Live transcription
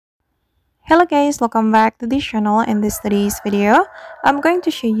Hello guys, welcome back to this channel. In this today's video, I'm going to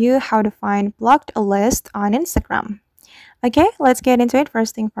show you how to find blocked list on Instagram. Okay, let's get into it.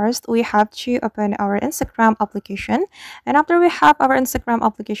 First thing first, we have to open our Instagram application. And after we have our Instagram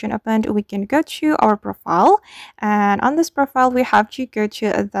application opened, we can go to our profile. And on this profile, we have to go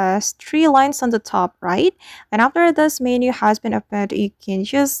to the three lines on the top right. And after this menu has been opened, you can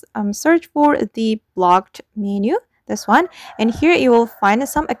just search for the blocked menu, this one. And here you will find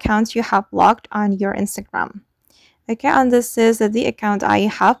some accounts you have blocked on your Instagram. Okay, and this is the account I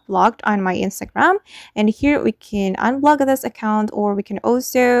have blocked on my Instagram. And here we can unblock this account, or we can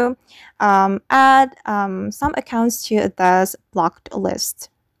also add some accounts to this blocked list.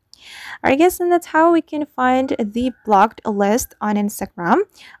 Alright guys, and that's how we can find the blocked list on Instagram.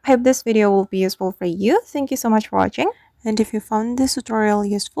 I hope this video will be useful for you. Thank you so much for watching. And if you found this tutorial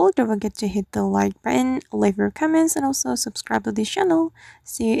useful, don't forget to hit the like button, leave your comments, and also subscribe to this channel.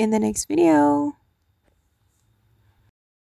 See you in the next video.